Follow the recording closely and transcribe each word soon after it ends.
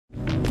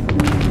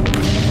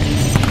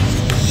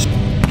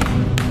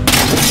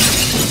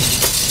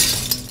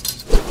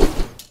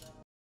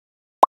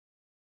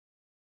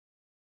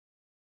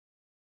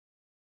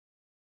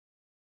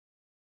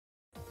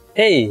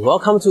Hey,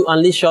 welcome to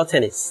Unleash Your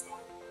Tennis.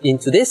 In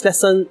today's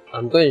lesson,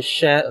 I'm going to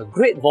share a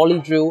great volley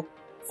drill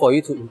for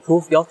you to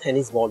improve your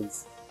tennis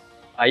volleys.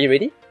 Are you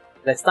ready?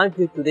 Let's dive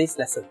into today's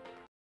lesson.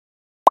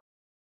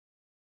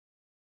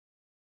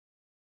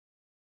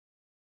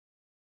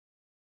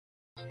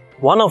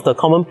 One of the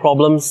common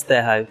problems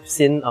that I've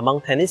seen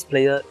among tennis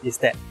players is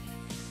that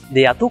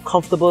they are too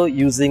comfortable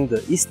using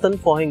the Eastern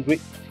forehand grip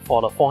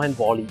for the forehand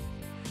volley.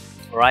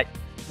 Alright,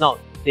 now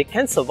they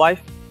can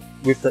survive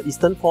with the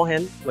Eastern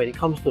forehand when it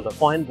comes to the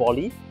forehand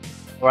volley,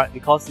 alright,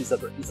 because it's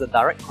a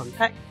direct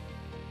contact.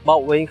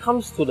 But when it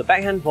comes to the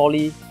backhand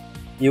volley,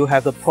 you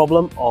have the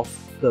problem of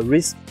the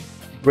wrist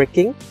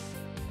breaking,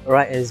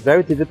 alright, and it's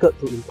very difficult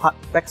to impart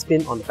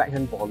backspin on the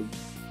backhand volley.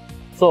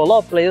 So a lot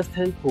of players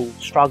tend to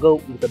struggle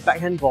with the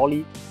backhand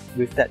volley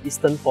with that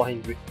Eastern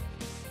forehand grip.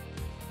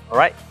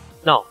 Alright,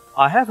 now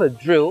I have a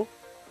drill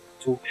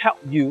to help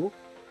you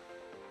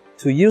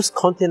to use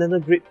continental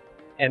grip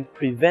and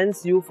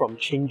prevents you from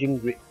changing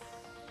grip.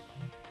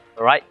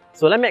 Alright,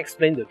 so let me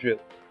explain the drill.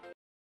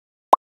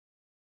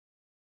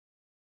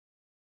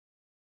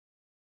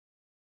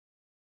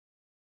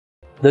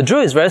 The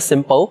drill is very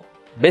simple.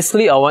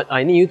 Basically,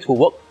 I need you to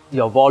work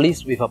your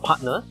volleys with a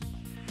partner.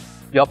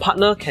 Your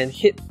partner can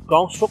hit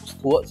ground strokes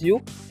towards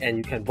you and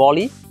you can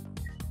volley.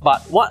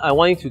 But what I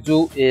want you to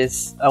do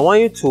is, I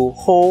want you to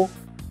hold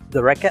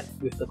the racket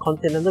with the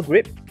continental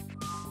grip,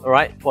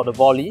 alright, for the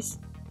volleys.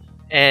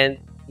 And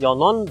your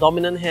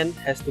non-dominant hand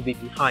has to be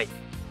behind.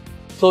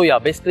 So you are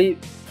basically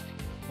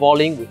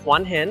volleying with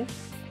one hand.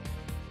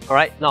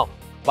 Alright, now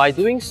by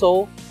doing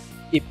so,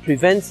 it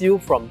prevents you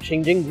from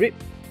changing grip.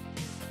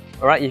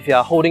 Alright, if you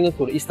are holding it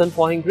to the Eastern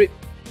forehand grip,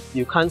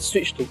 you can't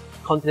switch to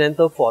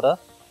continental for the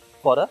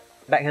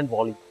backhand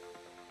volley.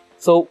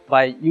 So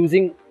by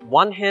using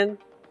one hand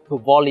to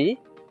volley,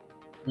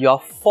 you are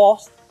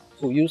forced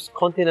to use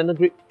continental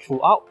grip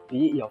throughout,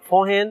 be it your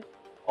forehand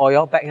or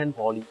your backhand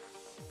volley.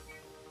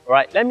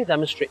 Alright, let me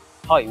demonstrate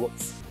how it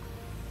works.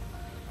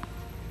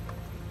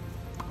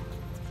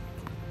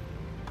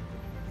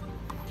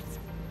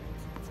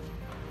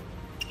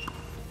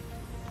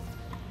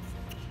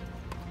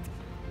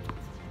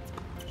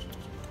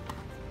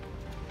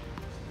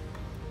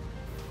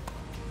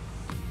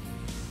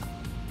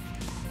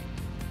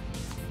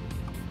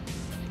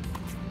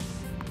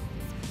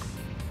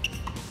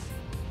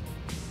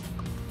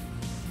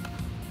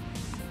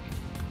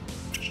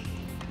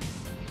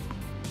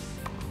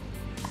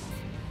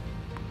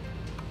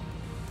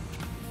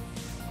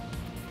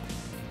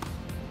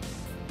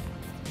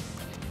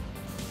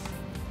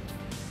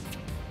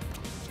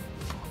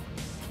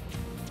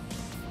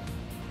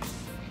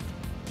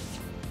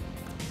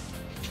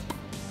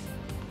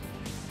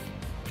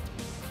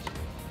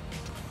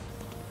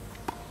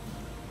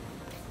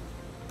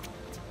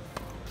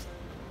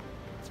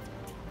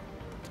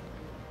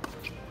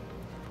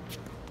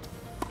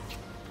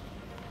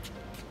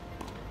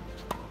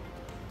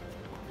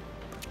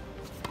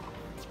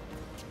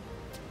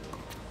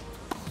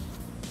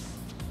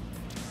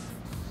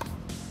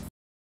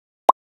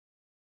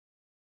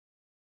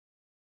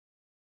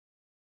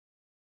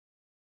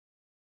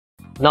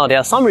 Now there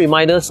are some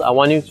reminders I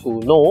want you to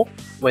know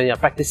when you're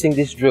practicing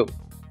this drill.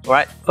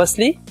 Alright,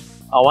 firstly,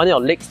 I want your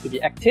legs to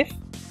be active.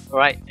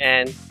 Alright,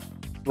 and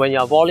when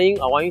you're volleying,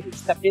 I want you to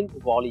step in to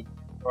volley.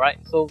 Alright,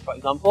 so for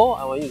example,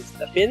 I want you to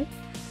step in.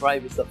 Right,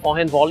 if it's a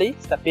forehand volley,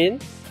 step in.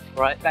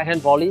 Alright,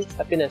 backhand volley,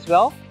 step in as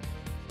well.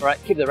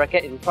 Alright, keep the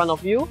racket in front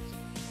of you.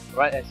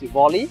 Alright, as you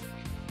volley.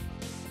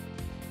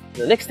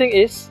 The next thing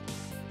is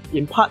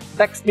impart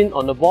backspin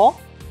on the ball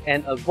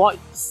and avoid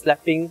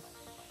slapping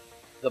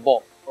the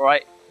ball.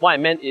 Alright. What I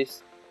meant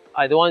is,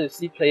 I don't want to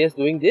see players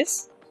doing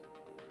this,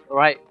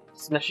 alright,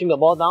 smashing the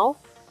ball down,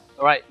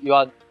 alright, you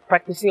are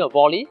practicing a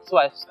volley, so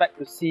I expect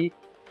to see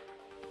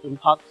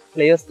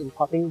players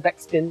imparting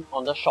backspin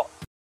on the shot.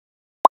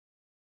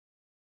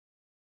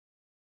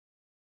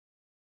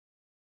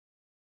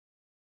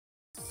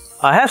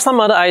 I have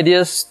some other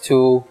ideas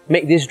to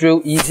make this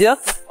drill easier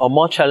or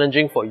more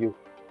challenging for you.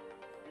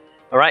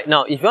 Alright,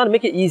 now if you want to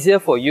make it easier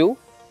for you,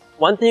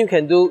 one thing you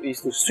can do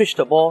is to switch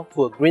the ball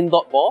to a green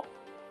dot ball.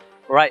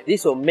 Alright,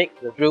 this will make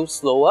the drill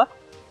slower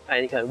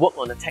and you can work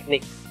on the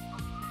technique.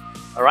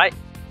 Alright,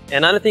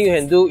 another thing you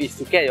can do is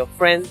to get your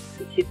friend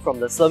to hit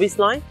from the service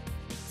line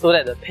so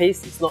that the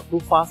pace is not too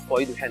fast for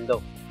you to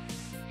handle.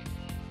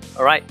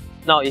 Alright,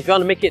 now if you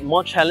want to make it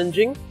more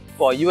challenging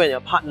for you and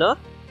your partner,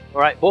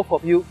 alright, both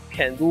of you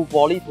can do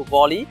volley to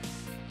volley.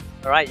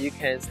 Alright, you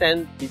can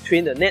stand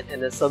between the net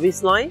and the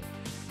service line,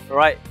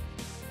 alright,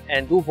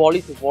 and do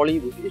volley to volley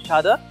with each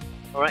other.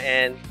 Alright,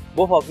 and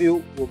both of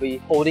you will be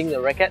holding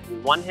the racket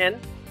with one hand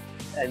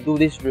and do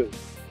this drill.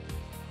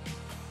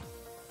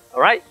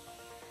 Alright,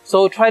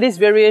 so try these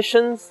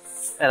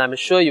variations and I'm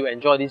sure you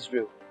enjoy this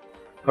drill.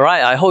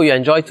 Alright, I hope you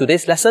enjoyed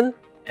today's lesson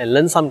and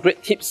learned some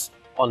great tips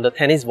on the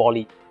tennis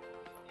volley.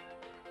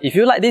 If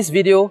you like this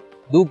video,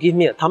 do give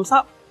me a thumbs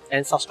up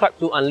and subscribe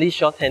to Unleash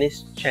Your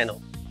Tennis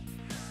channel.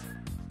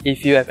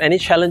 If you have any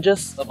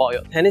challenges about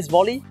your tennis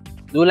volley,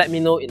 do let me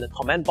know in the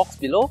comment box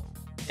below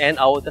and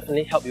I will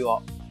definitely help you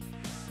out.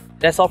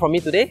 That's all from me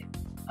today.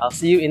 I'll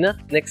see you in the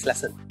next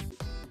lesson.